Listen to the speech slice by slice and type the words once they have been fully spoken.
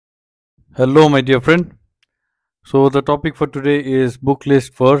Hello, my dear friend. So, the topic for today is book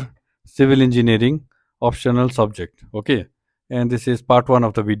list for civil engineering optional subject. Okay, and this is part 1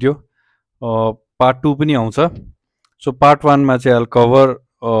 of the video. Part 2 पनि आउँछ. So, part 1 मा चाहिँ I'll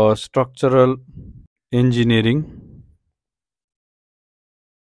cover structural engineering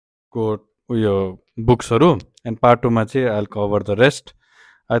को उयो बुक्सहरू, and part 2 मा चाहिँ I'll cover the rest.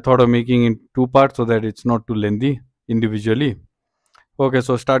 I thought of making in 2 parts so that it's not too lengthy individually. Okay,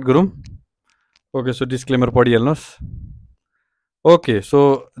 so start गरौँ. Okay, so disclaimer पढिहाल्नुहोस्. Okay,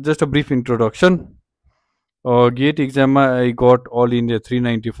 so just a brief introduction. GATE exam I got all India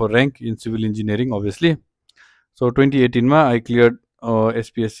 394 rank in civil engineering, obviously. So 2018 I cleared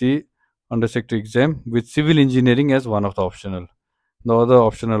SPSC undersector exam with civil engineering as one of the optional. The other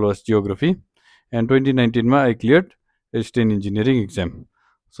optional was geography. And 2019 I cleared STN engineering exam.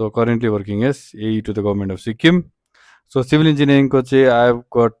 So currently working as AE to the government of Sikkim. So civil engineering coach, I've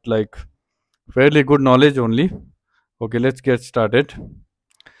got like fairly good knowledge only. Okay, let's get started.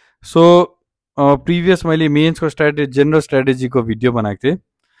 So previous मैले men's को strategy general strategy को video बनाएको थिएँ.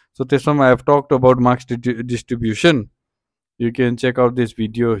 So त्यसमा I have talked about marks distribution. You can check out this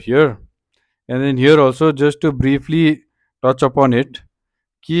video here. And then here also just to briefly touch upon it,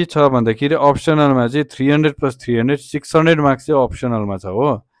 के छ भन्दाखेरि अप्सनलमा चाहिँ 300 + 300 600 मार्क्स चाहिँ अप्सनलमा छ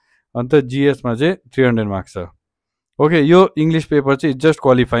हो. अन्त जीएसमा चाहिँ 300 मार्क्स छ. ओके, यो इङ्ग्लिश पेपर चाहिँ जस्ट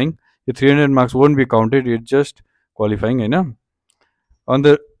क्वालिफाइङ. यो 300 marks won't be counted, it just qualifying हैन. अन्त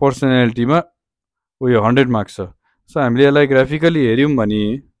पर्सनालिटीमा उयो 100 मार्क्स छ. सो हामीले यसलाई ग्राफिकली हेऱ्यौँ भने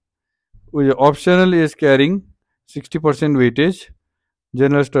उयो optional is carrying 60% weightage,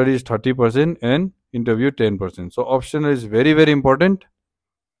 general studies 30% and interview 10%. So optional is very very important.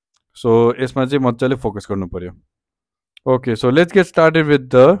 So यसमा चाहिँ मजाले फोकस गर्नु पर्यो. Okay, so let's get started with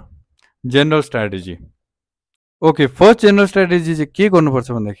the general strategy. Okay, first general strategy चाहिँ के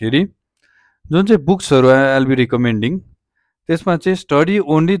गर्नुपर्छ भन्दाखेरि जुन चाहिँ बुक्सहरू आई विल बी रिकमेन्डिङ त्यसमा चाहिँ study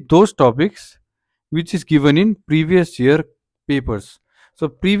only those topics which is given in previous year papers. So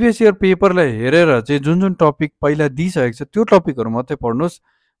previous year पेपरलाई हेरेर चाहिँ जुन जुन टपिक पहिला दिइसकेको छ त्यो टपिकहरू मात्रै पढ्नुहोस्,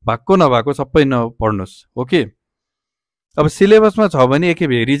 भएको नभएको सबै नपढ्नुहोस्. ओके, अब सिलेबसमा छ भने एकखेप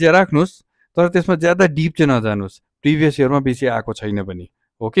हेरी चाहिँ राख्नुहोस्, तर त्यसमा ज्यादा डिप चाहिँ नजानुहोस् प्रिभियस इयरमा बेसी आएको छैन भने.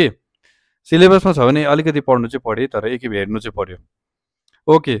 ओके, सिलेबसमा छ भने अलिकति पढ्नु चाहिँ पढ्यो, तर एकखेप हेर्नु चाहिँ पर्यो.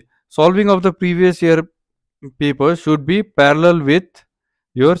 Okay, solving of the previous year paper should be parallel with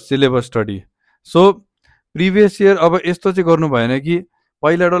your syllabus study. So previous year अब यस्तो चाहिँ गर्नु भएन कि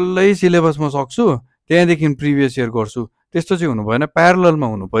पहिला डल्लै सिलेबसमा सक्छु त्यहाँदेखि प्रिभियस इयर गर्छु, त्यस्तो चाहिँ हुनु भएन, प्यारललमा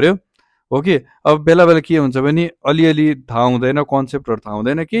हुनु पर्यो. ओके, अब बेला बेला के हुन्छ भने अलिअलि थाहा हुँदैन, कन्सेप्टहरू थाहा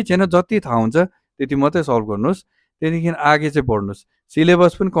हुँदैन, केही छैन, जति थाहा हुन्छ त्यति मात्रै सल्भ गर्नुहोस्, त्यहाँदेखि आगे चाहिँ बढ्नुहोस्.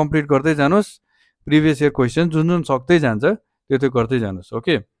 सिलेबस पनि कम्प्लिट गर्दै जानुहोस्, प्रिभियस इयर क्वेसन जुन जुन सक्दै जान्छ त्यो गर्दै जानुहोस्.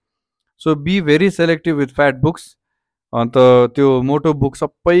 Okay, so be very selective with fat books. अन्त त्यो मोटो बुक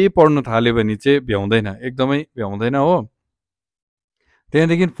सबै पढ्नु थाल्यो भने चाहिँ भ्याउँदैन, एकदमै भ्याउँदैन हो.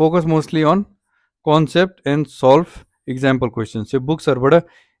 त्यहाँदेखि focus mostly on concept and solve example questions. चाहिँ बुक्सहरूबाट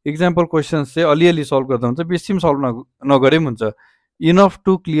इक्जाम्पल क्वेसन्स चाहिँ अलिअलि सल्भ गर्दा हुन्छ, बेसी पनि सल्भ नगरे पनि हुन्छ, enough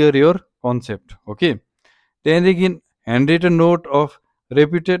to clear your concept. Okay, त्यहाँदेखि hand return note of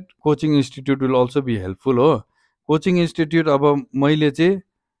reputed coaching institute will also be helpful हो. कोचिङ इन्स्टिट्युट अब मैले चाहिँ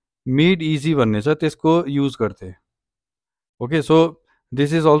मेड इजी भन्ने छ त्यसको युज गर्थेँ. Okay, so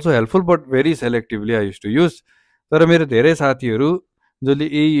this is also helpful but very selectively I use to use. तर मेरो धेरै साथीहरू जसले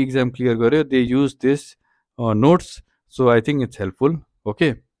यही इक्जाम क्लियर गर्यो they use this notes, so I think it's helpful.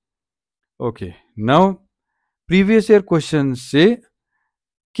 Okay, okay, now previous year questions चाहिँ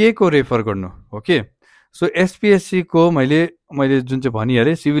के को रेफर गर्नु. ओके, सो एसपिएससी को मैले जुन चाहिँ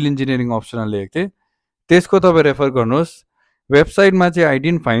भनिहालेँ सिभिल इन्जिनियरिङ अप्सनल लेखेको थिएँ त्यसको तपाईँ रेफर गर्नुहोस्. वेबसाइटमा चाहिँ I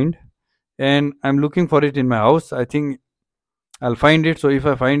didn't find and I am looking for it in my house. I think I will find it. So if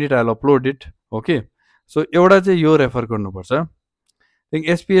I find it I will upload it. Okay, so एउटा चाहिँ यो रेफर गर्नुपर्छ.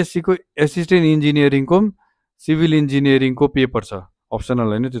 त्यहाँदेखि एसपिएससीको assistant इन्जिनियरिङको civil इन्जिनियरिङको paper छ, optional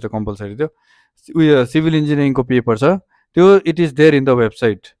होइन, त्यो त compulsory थियो. उयो सिभिल इन्जिनियरिङको पेपर छ त्यो, it is there in the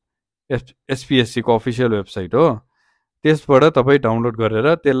website, एसपिएससीको official website हो. त्यसबाट तपाईँ डाउनलोड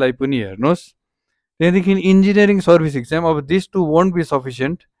गरेर त्यसलाई पनि हेर्नुहोस्. त्यहाँदेखि इन्जिनियरिङ सर्भिस इक्जाम, अब this to won't be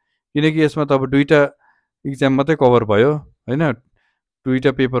sufficient किनकि यसमा त अब दुईवटा इक्जाम मात्रै कभर भयो होइन,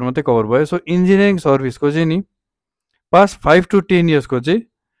 दुईवटा पेपर मात्रै कभर भयो. सो इन्जिनियरिङ सर्भिसको चाहिँ नि पास्ट 5 to 10 इयर्सको चाहिँ,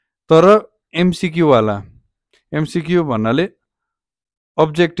 तर एमसिक्यूवाला, एमसिक्यू भन्नाले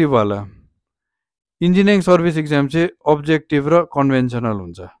अब्जेक्टिभवाला. इन्जिनियरिङ सर्भिस इक्जाम चाहिँ अब्जेक्टिभ र कन्भेन्सनल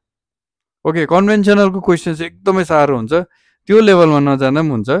हुन्छ. ओके, कन्भेन्सनलको क्वेसन चाहिँ एकदमै साह्रो हुन्छ, त्यो लेभलमा नजाँदा पनि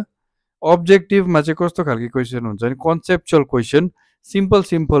हुन्छ. अब्जेक्टिभमा चाहिँ कस्तो खालको क्वेसन हुन्छ भने कन्सेप्चुअल क्वेसन, सिम्पल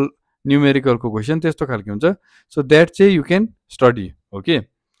न्युमेरिकलको क्वेसन त्यस्तो खालको हुन्छ सो द्याट चाहिँ you can study okay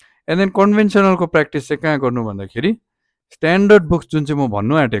and then कन्भेन्सनलको practice चाहिँ कहाँ गर्नु भन्दाखेरि स्ट्यान्डर्ड बुक्स जुन चाहिँ म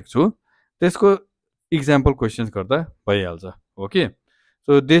भन्नु आँटेको छु त्यसको इक्जाम्पल क्वेसन्स गर्दा भइहाल्छ okay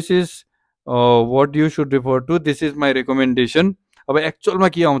so this is what you should refer to this is my recommendation अब एक्चुअलमा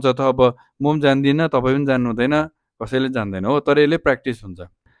के आउँछ त अब म पनि जान्दिनँ तपाईँ पनि जान्नु हुँदैन कसैले जान्दैन हो तर यसले प्र्याक्टिस हुन्छ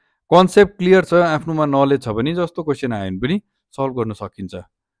कन्सेप्ट क्लियर छ आफ्नोमा नलेज छ भने जस्तो क्वेसन आयो भने पनि सल्भ गर्न सकिन्छ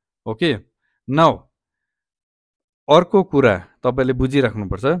ओके नाउ अर्को कुरा तपाईँले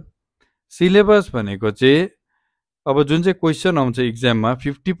बुझिराख्नुपर्छ सिलेबस भनेको चाहिँ अब जुन चाहिँ क्वेसन आउँछ इक्जाममा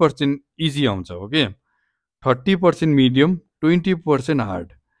 50% इजी आउँछ ओके 30% मिडियम 20%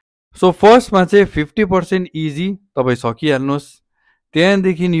 हार्ड सो फर्स्टमा चाहिँ 50% इजी तपाईँ सकिहाल्नुहोस्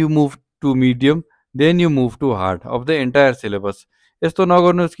त्यहाँदेखि you move to medium then you move to hard of the entire syllabus यस्तो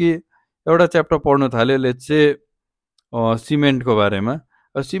नगर्नुहोस् कि एउटा च्याप्टर पढ्नु थाल्यो लेट्स चाहिँ सिमेन्टको बारेमा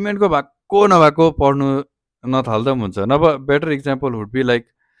सिमेन्टको भएको नभएको पढ्नु नथाल्दा पनि हुन्छ नभए better example would be like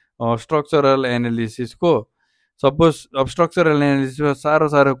structural एनालिसिसको suppose अब स्ट्रक्चरल एनालिसिसमा साह्रो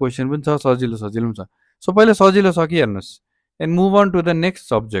साह्रो क्वेसन पनि छ सजिलो सजिलो पनि छ सो पहिला सजिलो सकिहाल्नुहोस् and move on to the next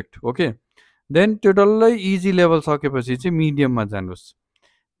subject okay then त्यो डल्लै इजी लेभल सकेपछि चाहिँ मिडियममा जानुहोस्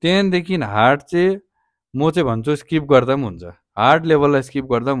त्यहाँदेखि हार्ड चाहिँ म चाहिँ भन्छु स्किप गर्दा पनि हुन्छ हार्ड लेभललाई स्किप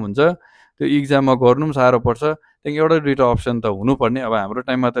गर्दा पनि हुन्छ त्यो इक्जाममा गर्नु पनि साह्रो पर्छ त्यहाँदेखि एउटा दुइटा अप्सन त हुनुपर्ने अब हाम्रो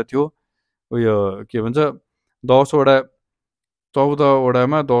टाइममा त थियो उयो के भन्छ 10वटा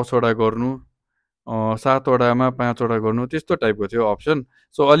 14वटामा 10वटा गर्नु 7वटामा 5वटा गर्नु त्यस्तो टाइपको थियो अप्सन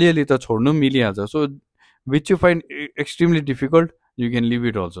सो अलिअलि त छोड्नु पनि मिलिहाल्छ so which you find extremely difficult you can leave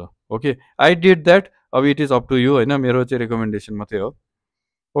it also okay I did that अब it is up to you होइन मेरो चाहिँ रेकमेन्डेसन मात्रै हो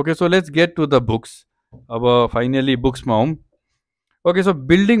okay so let's get to the books अब फाइनली बुक्समा हौँ ओके सो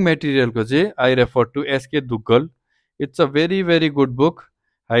बिल्डिङ मेटेरियलको चाहिँ I refer to SK Duggal it's a very very good book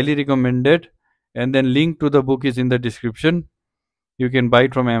highly recommended and then link to the book is in the description you can buy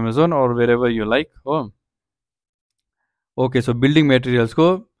it from Amazon or wherever you like okay so building materials ko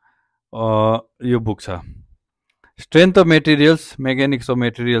यो book छ strength of materials mechanics of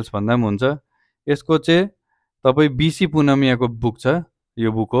materials भन्दा पनि हुन्छ यसको चाहिँ तपाईँ BC पुनमियाको book छ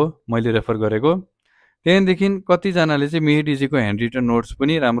यो बुक हो मैले रेफर गरेको त्यहाँदेखि कतिजनाले चाहिँ मेडिजीको ह्यान्ड रिटन नोट्स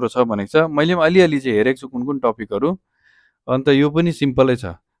पनि राम्रो छ भनेको छ मैले पनि अलिअलि चाहिँ हेरेको छु कुन कुन टपिकहरू अन्त यो पनि सिम्पलै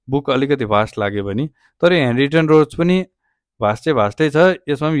छ बुक अलिकति भास्ट लाग्यो भने तर ह्यान्ड रिटन नोट्स पनि भास्टै छ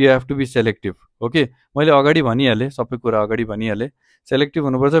यसमा पनि you have to be selective okay मैले अगाडि भनिहालेँ सबै कुरा अगाडि भनिहालेँ सेलेक्टिभ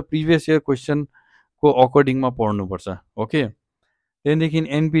हुनुपर्छ प्रिभियस इयर क्वेसनको अकर्डिङमा पढ्नुपर्छ ओके त्यहाँदेखि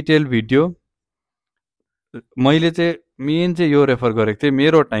एनपिटेल भिडियो मैले चाहिँ मेन चाहिँ यो रेफर गरेको थिएँ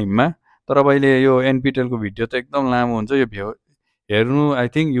मेरो टाइममा तर अब अहिले यो एनपिटेलको भिडियो त एकदम लामो हुन्छ यो हेर्नु I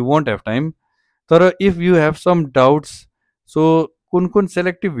think you won't have time तर if you have some doubts so कुन कुन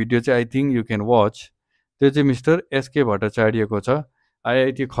सेलेक्टिभ भिडियो चाहिँ I think you can watch त्यो चाहिँ मिस्टर एसके भट्टाचार्यको छ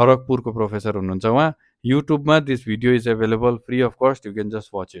आइआइटी खरगपुरको प्रोफेसर हुनुहुन्छ उहाँ युट्युबमा this video is available free of cost you can just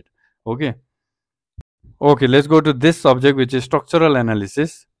watch it okay okay let's go to this subject which is structural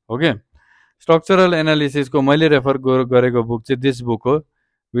analysis okay structural एनालिसिसको मैले refer गरेको book चाहिँ this book हो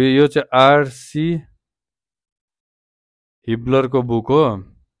यो चाहिँ RC हिब्लरको book हो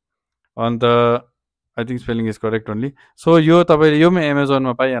अन्त I think spelling is correct only so यो तपाईँले यो पनि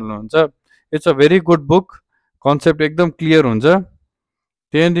एमाजोनमा पाइहाल्नुहुन्छ it's a very good book concept एकदम क्लियर हुन्छ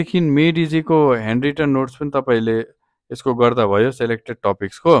त्यहाँदेखि मेडिजीको ह्यान्ड रिटन नोट्स पनि तपाईँले यसको गर्दा भयो सेलेक्टेड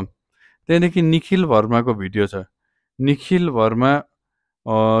टपिक्सको त्यहाँदेखि निखिल वर्माको भिडियो छ निखिल वर्मा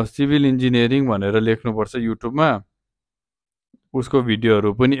सिभिल इन्जिनियरिङ भनेर लेख्नुपर्छ युट्युबमा उसको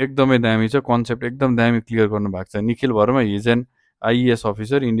भिडियोहरू पनि एकदमै दामी छ कन्सेप्ट एकदम दामी क्लियर गर्नुभएको छ निखिल वर्मा हिज an IAS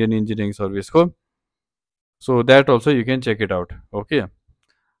officer Indian engineering सर्भिसको so that also you can check it out okay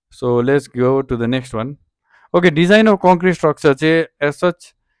so let's go to the next one okay design of concrete structure चाहिँ as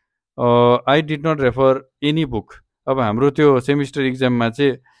such I did not refer any book अब हाम्रो त्यो semester इक्जाममा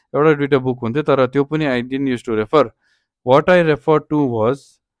चाहिँ एउटा दुइटा book हुन्थ्यो तर त्यो पनि I didn't use to refer what I refer to was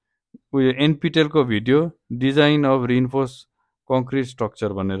उयो एनपिटेलको video design of reinforce concrete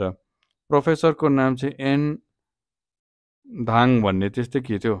structure भनेर प्रोफेसरको नाम चाहिँ एन धाङ भन्ने त्यस्तै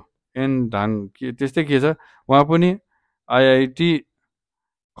के थियो एन धाङ के त्यस्तै के छ उहाँ पनि आइआइटी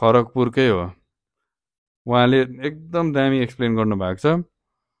खरगपुरकै हो उहाँले एकदम दामी एक्सप्लेन गर्नुभएको छ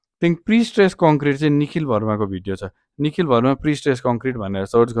त्यहाँदेखि प्री स्ट्रेस कङ्क्रिट चाहिँ निखिल वर्माको भिडियो छ Nikhil Varma pre stress concrete भनेर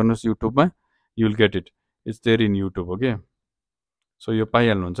सर्च गर्नुहोस् युट्युबमा you will get it it's there in YouTube okay so यो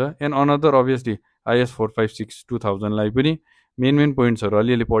पाइहाल्नुहुन्छ एन्ड अनदर अभियसली आइएस 456 2000लाई पनि मेन पोइन्ट्सहरू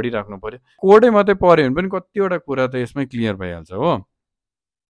अलिअलि पढिराख्नु पऱ्यो कोडै मात्रै पढ्यो भने पनि कतिवटा कुरा त यसमै क्लियर भइहाल्छ हो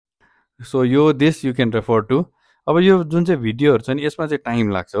सो यो this you can refer to अब यो जुन चाहिँ भिडियोहरू छ नि यसमा चाहिँ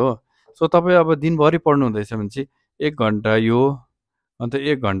टाइम लाग्छ हो सो तपाईँ अब दिनभरि पढ्नु हुँदैछ भने चाहिँ 1 घन्टा यो अन्त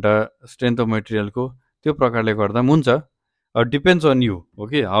 1 घन्टा स्ट्रेन्थ अफ मेटेरियलको त्यो प्रकारले गर्दा पनि हुन्छ। Depends on you,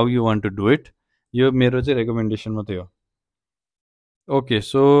 okay, how you want to do it. यो मेरो चाहिँ रेकमेन्डेसन मात्रै हो। ओके,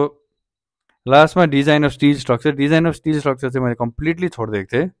 सो लास्टमा design of still structure. Design of still structure चाहिँ मैले कम्प्लिटली छोडिदिएको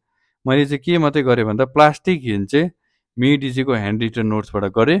थिएँ। मैले चाहिँ के मात्रै गरेँ भन्दा प्लास्टिक हिन चाहिँ मिडिजीको ह्यान्ड रिटन नोट्सबाट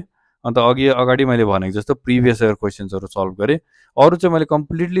गरेँ। अन्त अगाडि मैले भनेको जस्तो प्रिभियस इयर क्वेसन्सहरू सल्भ गरेँ। अरू चाहिँ मैले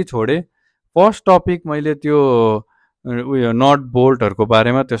कम्प्लिटली छोडेँ। फर्स्ट टपिक मैले त्यो उयो नट बोल्टहरूको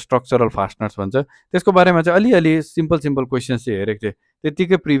बारेमा, त्यो स्ट्रक्चरल फास्टनर्स भन्छ, त्यसको बारेमा चाहिँ अलिअलि सिम्पल सिम्पल क्वेसन्स चाहिँ हेरेको थिएँ।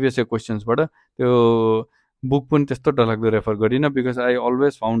 त्यतिकै प्रिभियस इयर क्वेसन्सबाट। त्यो बुक पनि त्यस्तो डरलाग्दो रेफर गरिनँ, because I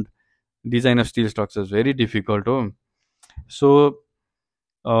always found design of still structures very difficult हो। सो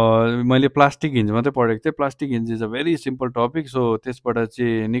मैले प्लास्टिक हिन्ज मात्रै पढेको थिएँ। Plastic hinge is a very simple topic. So त्यसबाट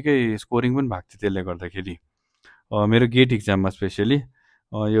चाहिँ निकै स्कोरिङ पनि भएको थियो त्यसले गर्दाखेरि, मेरो गेट इक्जाममा स्पेसली।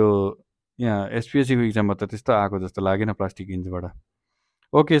 यो यहाँ एसपिएससीको इक्जाममा त त्यस्तो आएको जस्तो लागेन प्लास्टिक हिन्जबाट।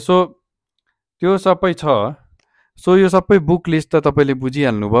 ओके, सो त्यो सबै छ। सो यो सबै बुक लिस्ट त तपाईँले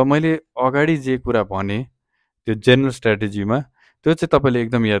बुझिहाल्नु भयो। मैले अगाडि जे कुरा भने त्यो जेनरल स्ट्राटेजीमा, त्यो चाहिँ तपाईँले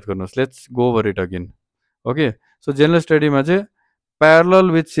एकदम याद गर्नुहोस्। Let's go over it again. Okay, so general स्टडीमा चाहिँ प्यारलल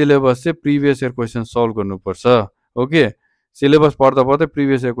विथ सिलेबस चाहिँ प्रिभियस इयर क्वेसन सल्भ गर्नुपर्छ। ओके, सिलेबस पढ्दा पढ्दै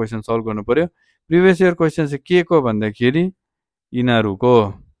प्रिभियस इयर क्वेसन सल्भ गर्नु पर्यो। प्रिभियस इयर क्वेसन चाहिँ के को भन्दाखेरि यिनीहरूको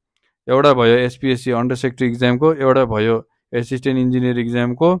एउटा भयो एसपिएससी अन्डर सेक्रेटरी इक्जामको, एउटा भयो एसिस्टेन्ट इन्जिनियर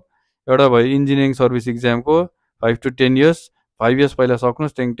इक्जामको, एउटा भयो engineering service इक्जामको 5 to 10 years. 5 years पहिला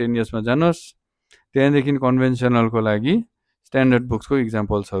सक्नुहोस्, त्यहाँदेखि 10 इयर्समा जानुहोस्। त्यहाँदेखि कन्भेन्सनलको लागि स्ट्यान्डर्ड बुक्सको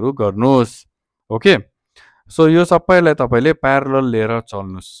इक्जाम्पल्सहरू गर्नुहोस्। ओके, सो यो सबैलाई तपाईँले प्यारलल लिएर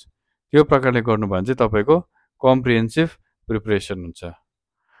चल्नुहोस्। त्यो प्रकारले गर्नु भने चाहिँ तपाईँको कम्प्रिहेन्सिभ प्रिपरेसन हुन्छ।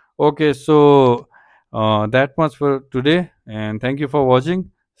 Okay, so that much for today and thank you for watching.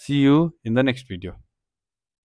 C you in the next video.